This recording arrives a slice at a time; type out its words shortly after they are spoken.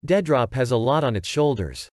Deadrop has a lot on its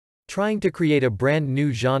shoulders. Trying to create a brand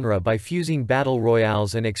new genre by fusing battle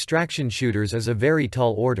royales and extraction shooters is a very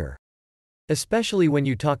tall order. Especially when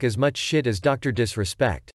you talk as much shit as Dr.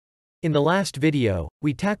 Disrespect. In the last video,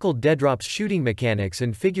 we tackled Deadrop's shooting mechanics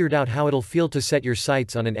and figured out how it'll feel to set your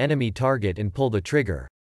sights on an enemy target and pull the trigger.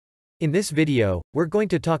 In this video, we're going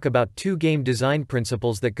to talk about two game design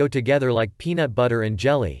principles that go together like peanut butter and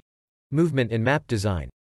jelly: movement and map design.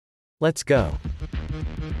 Let's go.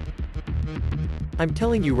 I'm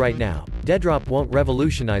telling you right now, Deadrop won't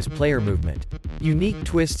revolutionize player movement. Unique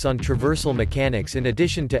twists on traversal mechanics in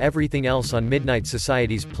addition to everything else on Midnight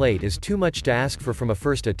Society's plate is too much to ask for from a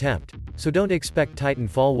first attempt, so don't expect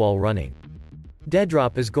Titanfall wall running.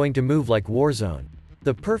 Deadrop is going to move like Warzone.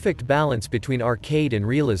 The perfect balance between arcade and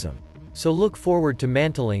realism. So look forward to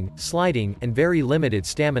mantling, sliding, and very limited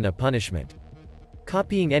stamina punishment.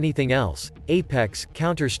 Copying anything else, Apex,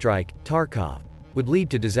 Counter-Strike, Tarkov, would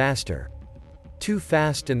lead to disaster. Too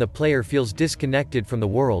fast and the player feels disconnected from the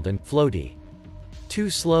world and floaty. Too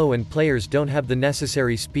slow and players don't have the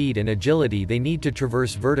necessary speed and agility they need to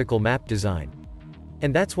traverse vertical map design.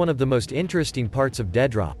 And that's one of the most interesting parts of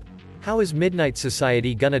Deadrop. How is Midnight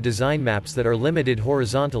Society gonna design maps that are limited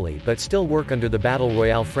horizontally but still work under the Battle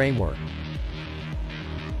Royale framework?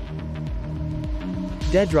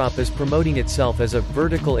 Deadrop is promoting itself as a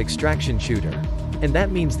vertical extraction shooter. And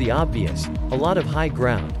that means the obvious: a lot of high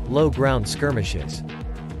ground, low ground skirmishes.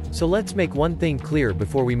 So let's make one thing clear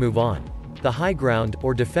before we move on. The high ground,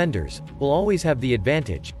 or defenders, will always have the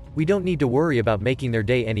advantage. We don't need to worry about making their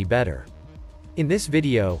day any better. In this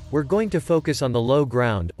video, we're going to focus on the low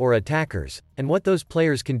ground, or attackers, and what those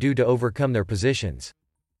players can do to overcome their positions.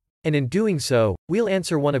 And in doing so, we'll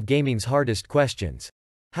answer one of gaming's hardest questions.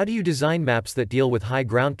 How do you design maps that deal with high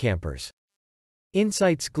ground campers?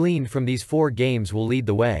 Insights gleaned from these 4 games will lead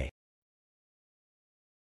the way.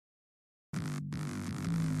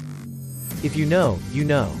 If you know, you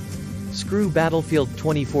know. Screw Battlefield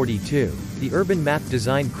 2042, the urban map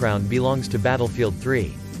design crown belongs to Battlefield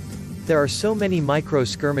 3. There are so many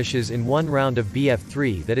micro-skirmishes in one round of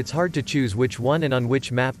BF3 that it's hard to choose which one and on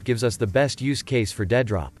which map gives us the best use case for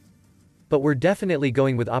Deadrop. But we're definitely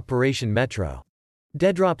going with Operation Metro.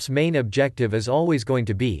 Deadrop's main objective is always going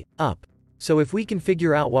to be up. So if we can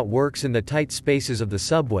figure out what works in the tight spaces of the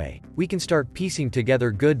subway, we can start piecing together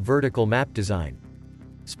good vertical map design.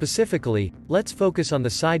 Specifically, let's focus on the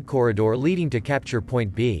side corridor leading to Capture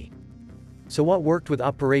Point B. So what worked with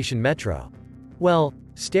Operation Metro? Well,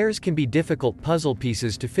 stairs can be difficult puzzle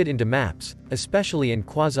pieces to fit into maps, especially in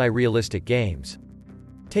quasi-realistic games.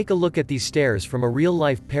 Take a look at these stairs from a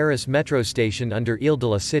real-life Paris metro station under Ile de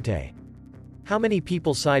la Cité. How many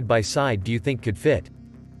people side by side do you think could fit?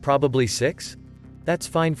 Probably 6? That's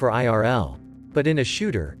fine for IRL. But in a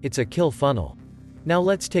shooter, it's a kill funnel. Now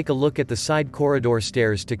let's take a look at the side corridor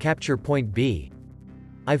stairs to Capture Point B.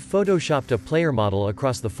 I've photoshopped a player model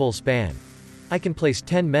across the full span. I can place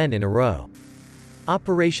 10 men in a row.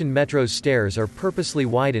 Operation Metro's stairs are purposely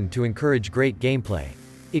widened to encourage great gameplay.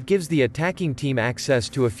 It gives the attacking team access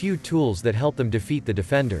to a few tools that help them defeat the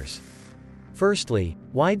defenders. Firstly,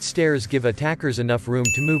 wide stairs give attackers enough room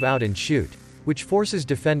to move out and shoot, which forces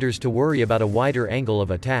defenders to worry about a wider angle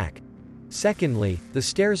of attack. Secondly, the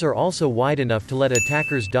stairs are also wide enough to let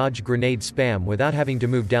attackers dodge grenade spam without having to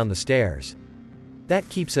move down the stairs. That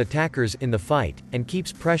keeps attackers in the fight, and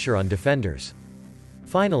keeps pressure on defenders.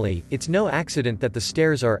 Finally, it's no accident that the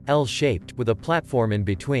stairs are L-shaped with a platform in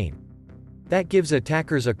between. That gives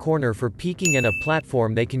attackers a corner for peeking and a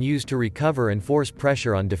platform they can use to recover and force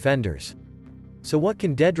pressure on defenders. So what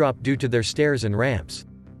can Deadrop do to their stairs and ramps?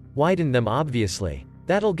 Widen them, obviously.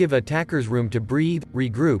 That'll give attackers room to breathe,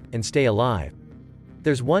 regroup, and stay alive.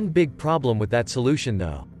 There's one big problem with that solution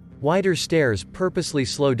though. Wider stairs purposely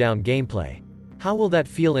slow down gameplay. How will that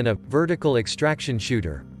feel in a vertical extraction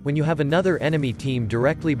shooter, when you have another enemy team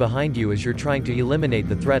directly behind you as you're trying to eliminate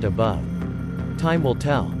the threat above? Time will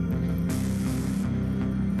tell.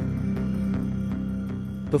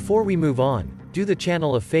 Before we move on, do the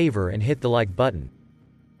channel a favor and hit the like button.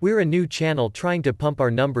 We're a new channel trying to pump our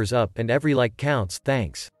numbers up and every like counts,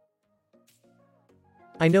 thanks.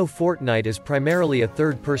 I know Fortnite is primarily a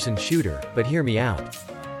third-person shooter, but hear me out.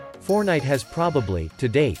 Fortnite has probably, to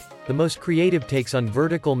date, the most creative takes on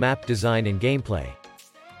vertical map design and gameplay.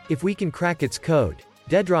 If we can crack its code,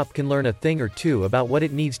 Deadrop can learn a thing or two about what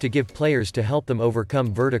it needs to give players to help them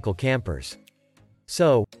overcome vertical campers.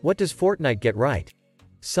 So, what does Fortnite get right?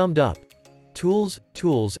 Summed up: tools,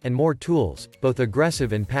 tools, and more tools, both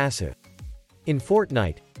aggressive and passive. In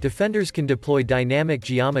Fortnite, defenders can deploy dynamic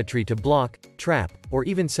geometry to block, trap, or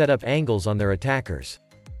even set up angles on their attackers.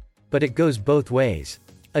 But it goes both ways.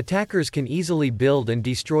 Attackers can easily build and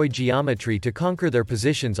destroy geometry to conquer their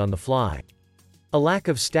positions on the fly. A lack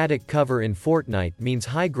of static cover in Fortnite means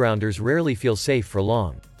high grounders rarely feel safe for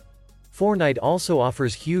long. Fortnite also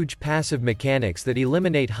offers huge passive mechanics that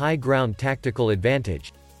eliminate high ground tactical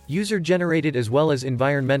advantage, user-generated as well as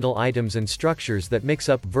environmental items and structures that mix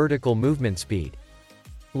up vertical movement speed.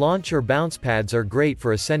 Launch or bounce pads are great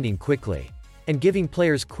for ascending quickly. And giving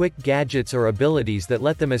players quick gadgets or abilities that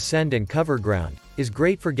let them ascend and cover ground, is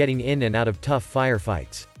great for getting in and out of tough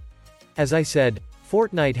firefights. As I said,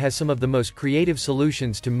 Fortnite has some of the most creative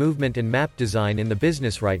solutions to movement and map design in the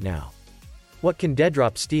business right now. What can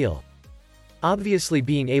Deadrop steal? Obviously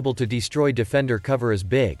being able to destroy defender cover is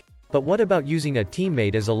big, but what about using a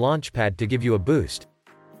teammate as a launch pad to give you a boost?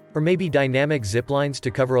 Or maybe dynamic ziplines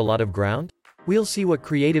to cover a lot of ground? We'll see what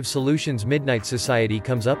creative solutions Midnight Society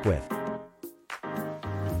comes up with.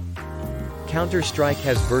 Counter-Strike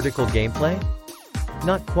has vertical gameplay?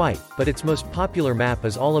 Not quite, but its most popular map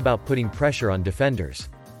is all about putting pressure on defenders.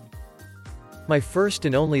 My first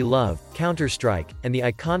and only love, Counter-Strike, and the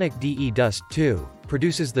iconic Dust 2,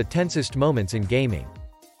 produces the tensest moments in gaming.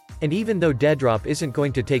 And even though Deadrop isn't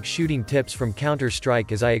going to take shooting tips from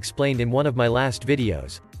Counter-Strike as I explained in one of my last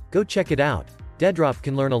videos, go check it out. Deadrop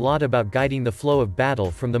can learn a lot about guiding the flow of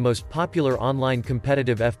battle from the most popular online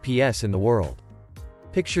competitive FPS in the world.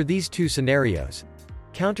 Picture these two scenarios.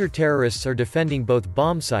 Counter-terrorists are defending both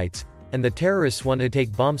bomb sites, and the terrorists want to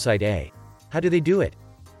take bomb site A. How do they do it?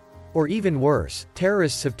 Or even worse,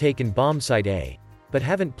 terrorists have taken bomb site A, but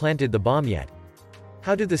haven't planted the bomb yet.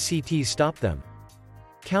 How do the CTs stop them?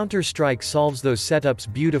 Counter-Strike solves those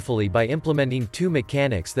setups beautifully by implementing two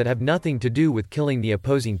mechanics that have nothing to do with killing the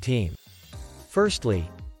opposing team.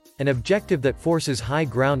 Firstly, an objective that forces high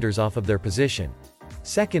grounders off of their position.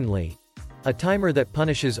 Secondly, a timer that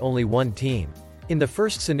punishes only one team. In the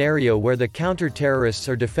first scenario where the counter-terrorists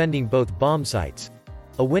are defending both bomb sites,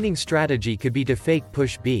 a winning strategy could be to fake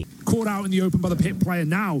push B. Caught out in the open by the pit player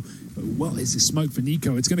now. Well, it's a smoke for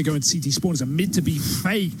Nico. It's going to go in CT spawn as a mid to be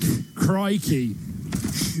fake. Crikey.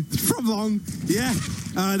 From long, yeah,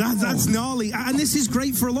 that's gnarly, and this is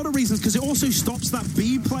great for a lot of reasons because it also stops that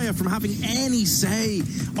B player from having any say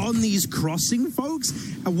on these crossing folks,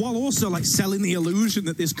 and while also like selling the illusion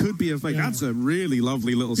that this could be a fake. Yeah. That's a really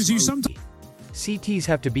lovely little smoke. CTs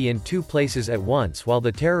have to be in two places at once while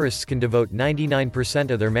the terrorists can devote 99%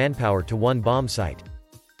 of their manpower to one bomb site.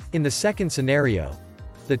 In the second scenario,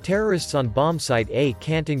 the terrorists on bomb site A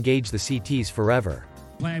can't engage the CTs forever.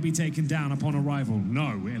 Player be taken down upon arrival?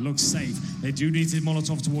 No, it looks safe. They do need to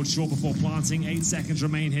Molotov towards shore before planting. 8 seconds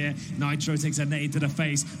remain here. Nitro takes a nade to the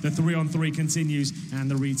face. The 3-on-3 continues,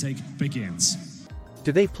 and the retake begins.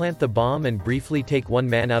 Do they plant the bomb and briefly take one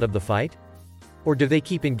man out of the fight? Or do they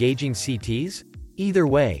keep engaging CTs? Either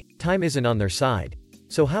way, time isn't on their side.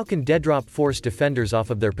 So how can Deadrop force defenders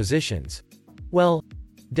off of their positions? Well,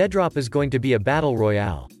 Deadrop is going to be a battle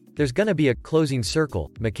royale. There's gonna be a closing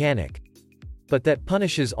circle mechanic, but that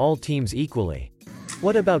punishes all teams equally.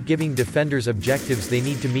 What about giving defenders objectives they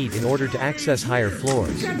need to meet in order to access higher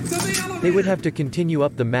floors? They would have to continue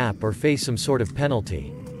up the map or face some sort of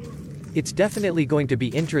penalty. It's definitely going to be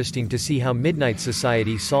interesting to see how Midnight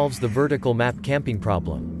Society solves the vertical map camping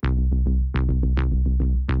problem.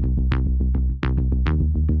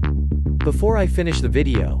 Before I finish the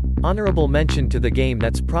video, honorable mention to the game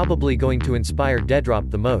that's probably going to inspire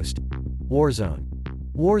Deadrop the most: Warzone.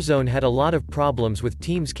 Warzone had a lot of problems with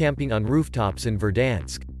teams camping on rooftops in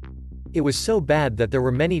Verdansk. It was so bad that there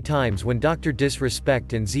were many times when Dr.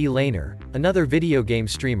 Disrespect and Z-Laner, another video game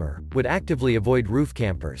streamer, would actively avoid roof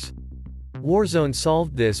campers. Warzone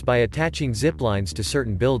solved this by attaching ziplines to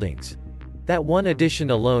certain buildings. That one addition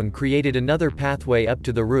alone created another pathway up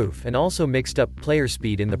to the roof and also mixed up player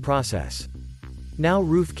speed in the process. Now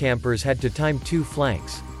roof campers had to time two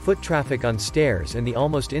flanks, foot traffic on stairs and the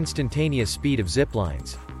almost instantaneous speed of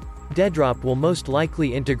ziplines. Deadrop will most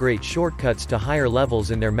likely integrate shortcuts to higher levels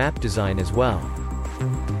in their map design as well.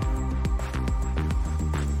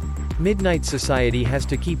 Midnight Society has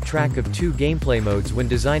to keep track of two gameplay modes when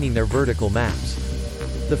designing their vertical maps.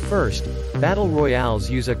 The first, Battle Royales,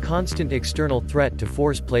 use a constant external threat to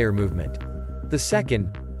force player movement. The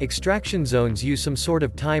second, Extraction Zones, use some sort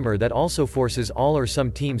of timer that also forces all or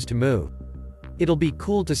some teams to move. It'll be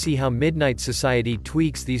cool to see how Midnight Society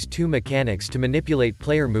tweaks these two mechanics to manipulate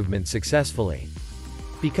player movement successfully.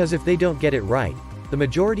 Because if they don't get it right, the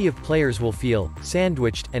majority of players will feel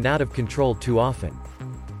sandwiched and out of control too often.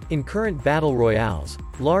 In current battle royales,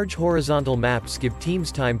 large horizontal maps give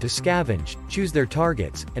teams time to scavenge, choose their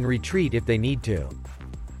targets, and retreat if they need to.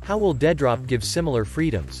 How will Deadrop give similar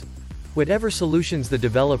freedoms? Whatever solutions the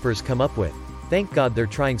developers come up with, Thank God they're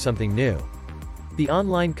trying something new. The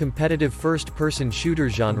online competitive first-person shooter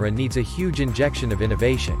genre needs a huge injection of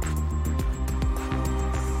innovation.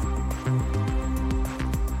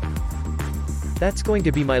 That's going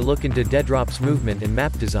to be my look into Deadrop's movement and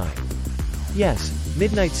map design. Yes,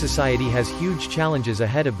 Midnight Society has huge challenges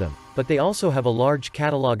ahead of them, but they also have a large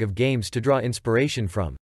catalog of games to draw inspiration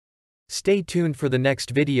from. Stay tuned for the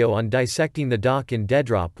next video on dissecting the dock in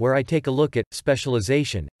Deadrop, where I take a look at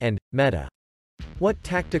specialization and meta. What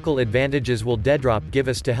tactical advantages will Deadrop give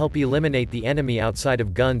us to help eliminate the enemy outside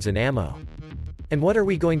of guns and ammo? And what are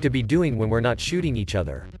we going to be doing when we're not shooting each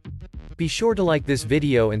other? Be sure to like this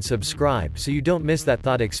video and subscribe so you don't miss that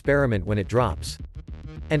thought experiment when it drops.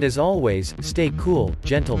 And as always, stay cool,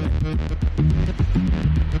 gentlemen.